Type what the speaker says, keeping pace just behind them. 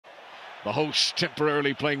The hosts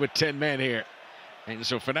temporarily playing with 10 men here.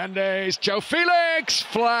 Enzo Fernandez, Joe Felix,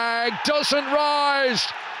 flag doesn't rise.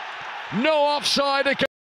 No offside again.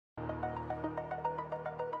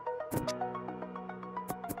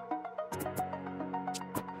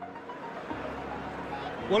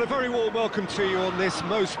 Well, a very warm welcome to you on this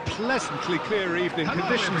most pleasantly clear evening. Hello,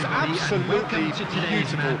 conditions absolutely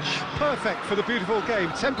beautiful. Perfect for the beautiful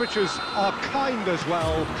game. Temperatures are kind as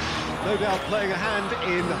well. No doubt playing a hand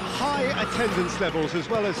in high attendance levels as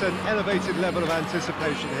well as an elevated level of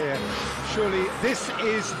anticipation here. Surely this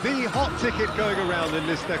is the hot ticket going around in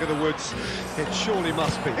this neck of the woods. It surely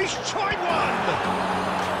must be. He's tried one!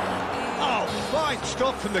 Oh, fine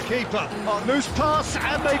stop from the keeper. Oh, loose pass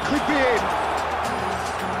and they could be in.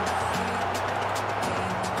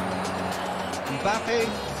 Mbappe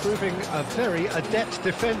proving a very adept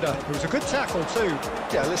defender. It was a good tackle too.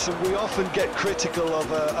 Yeah, listen, we often get critical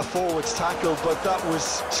of a forward's tackle, but that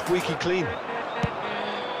was squeaky clean.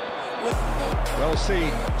 Well,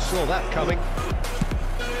 saw that coming.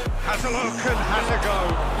 Has a look and has a go.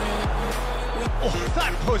 Oh,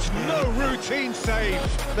 that was no routine save.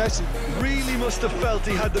 Messi really must have felt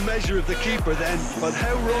he had the measure of the keeper then, but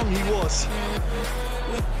how wrong he was.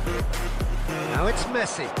 Now it's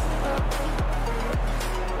Messi.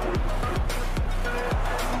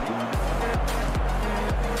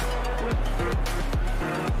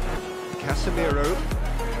 Casemiro.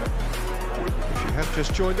 If you have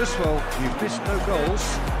just joined us, well, you've missed no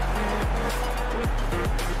goals.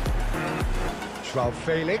 Joao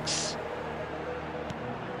Felix.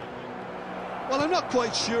 Well, I'm not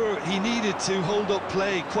quite sure he needed to hold up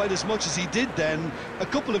play quite as much as he did then. A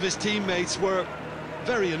couple of his teammates were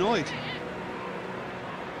very annoyed.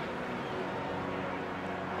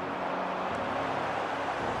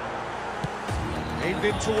 Aimed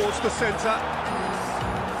in towards the centre.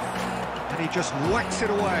 And he just whacks it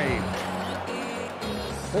away.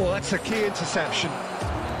 Oh, that's a key interception.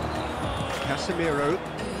 Casemiro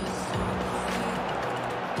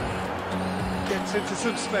gets into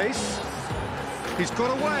some space. He's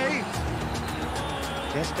got away.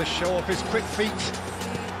 Just to show off his quick feet.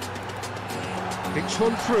 Picks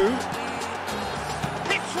one through.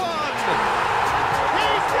 Hits one!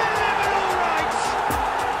 He's delivered all right!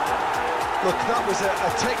 Look, that was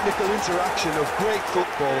a technical interaction of great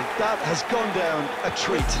football. That has gone down a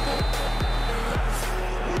treat.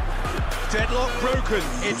 Deadlock broken.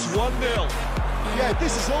 It's 1-0. Yeah,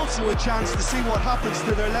 this is also a chance to see what happens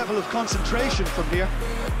to their level of concentration from here.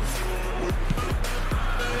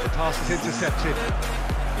 The pass is intercepted.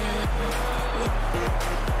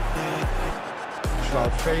 Joao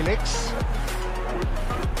Felix.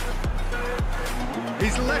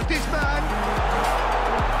 He's left his man.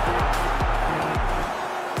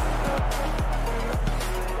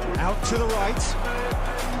 Out to the right.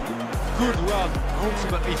 Good run,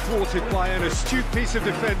 ultimately thwarted by an astute piece of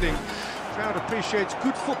defending. Crowd appreciates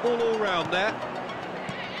good football all round there.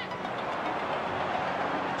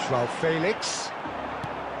 Joao Felix.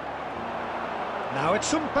 Now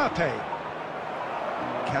it's Mbappe.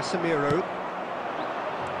 Casemiro.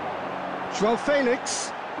 Joao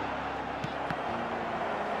Felix.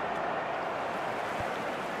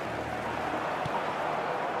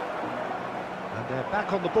 And they're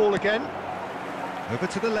back on the ball again. Over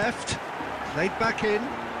to the left. Played back in.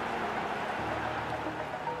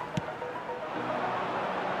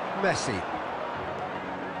 Messi.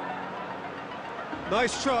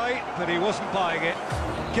 Nice try, but he wasn't buying it.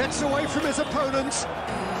 Gets away from his opponent.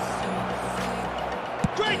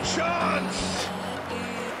 Great chance!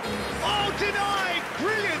 Oh, denied!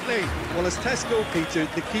 Brilliantly! Well, as tests go, Peter,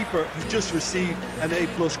 the keeper has just received an A+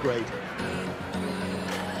 grade.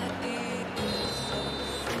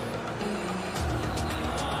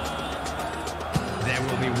 There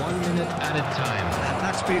will be 1 minute at a time. And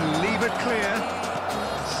that's been levered clear.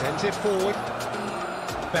 Sent it forward.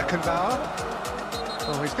 Beckenbauer.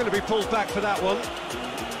 Oh, he's going to be pulled back for that one.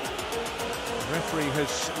 The referee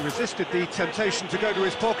has resisted the temptation to go to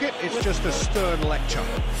his pocket. It's just a stern lecture.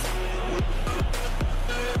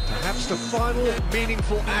 Perhaps the final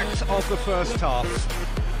meaningful act of the first half.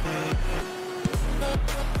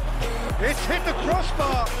 It's hit the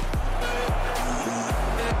crossbar.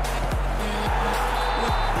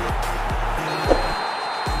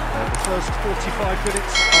 And the first 45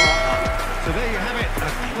 minutes are up. So there you have it, a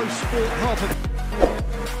close sport half of...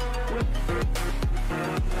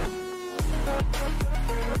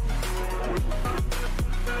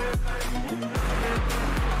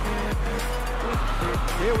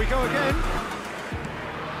 Here we go again.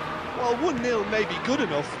 Well, 1-0 may be good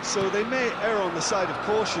enough, so they may err on the side of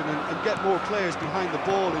caution and get more players behind the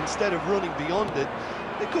ball instead of running beyond it.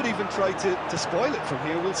 They could even try to spoil it from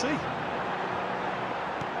here, we'll see.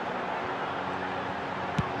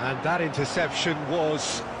 And that interception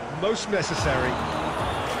was most necessary.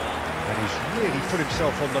 And he's really put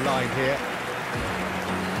himself on the line here.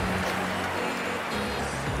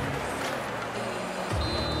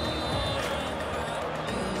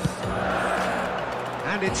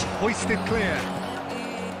 And it's hoisted clear.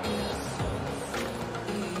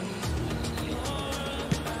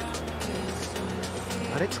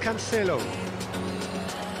 And it's Cancelo.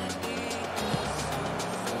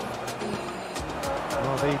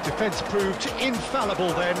 Well, the defence proved infallible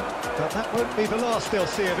then, but that won't be the last they'll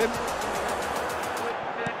see of him.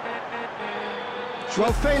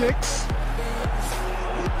 Joao Felix.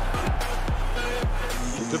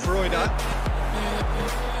 De Bruyne.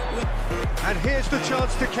 And here's the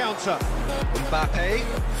chance to counter. Mbappe.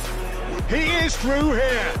 He is through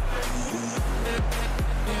here.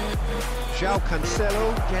 Joao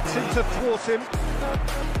Cancelo gets in to thwart him.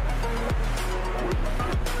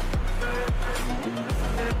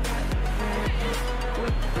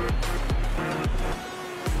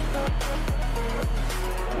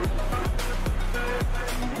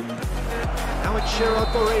 Now it's Gerard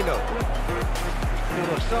Moreno. Not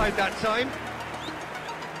offside that time.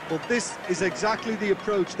 Well, this is exactly the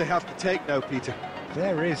approach they have to take now, Peter.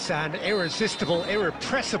 There is an irresistible,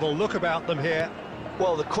 irrepressible look about them here.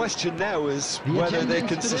 Well, the question now is whether they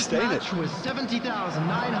can sustain it. Was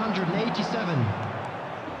 70,987.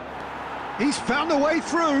 He's found a way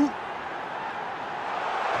through.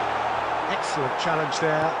 Excellent challenge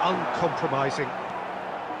there, uncompromising.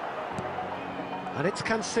 And it's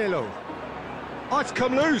Cancelo. Oh, it's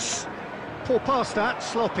come loose. Poor pass that,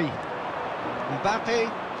 sloppy. Mbappe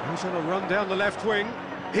goes on a run down the left wing.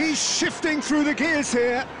 He's shifting through the gears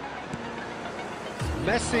here.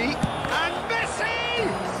 Messi, and Messi!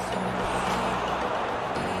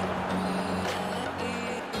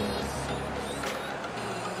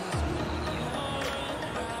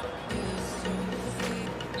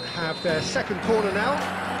 Have their second corner now.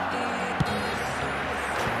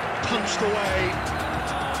 Punched away.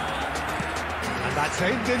 And that's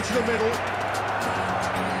aimed into the middle.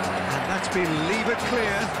 And that's been levered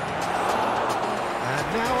clear. And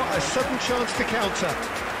now a sudden chance to counter.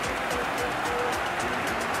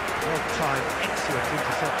 Well timed, excellent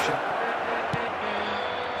interception.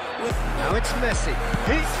 Now it's Messi.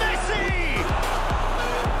 He's Messi!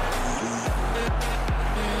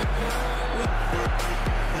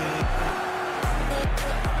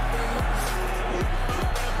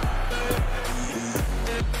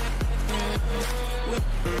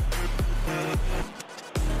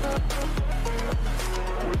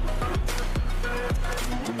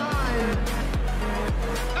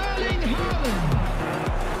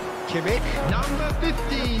 Kimmich. Number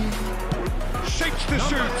 15. Shapes the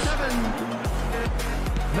Number shoot. 7.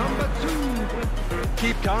 Number 2.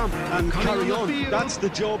 Keep calm and Coming carry on the on. field. That's the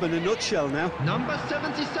job in a nutshell now. Number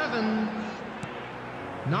 77.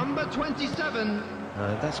 Number 27.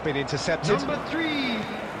 That's been intercepted. Number 3.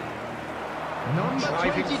 Number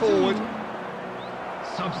Driving 22. forward.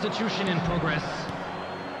 Substitution in progress.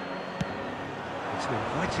 It's an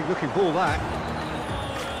inviting looking ball, that.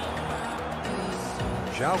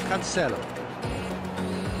 Joao Cancelo.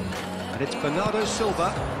 And it's Bernardo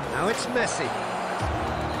Silva. Now it's Messi.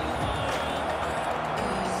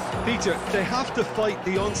 Peter, they have to fight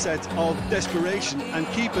the onset of desperation and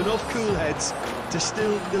keep enough cool heads to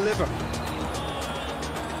still deliver.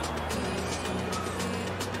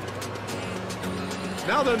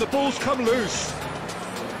 Now then, the ball's come loose.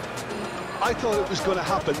 I thought it was going to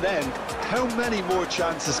happen then. How many more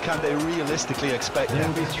chances can they realistically expect There now?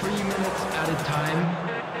 will be 3 minutes added time.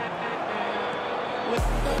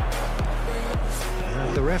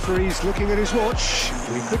 And the referee's looking at his watch.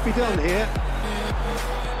 We could be done here.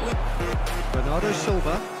 Bernardo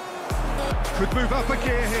Silva could move up a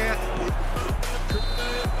gear here.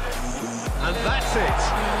 And that's it.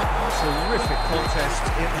 Terrific contest.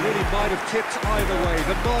 It really might have tipped either way.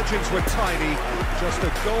 The margins were tiny. Just a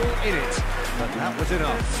goal in it. But that was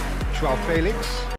enough. Joao Felix.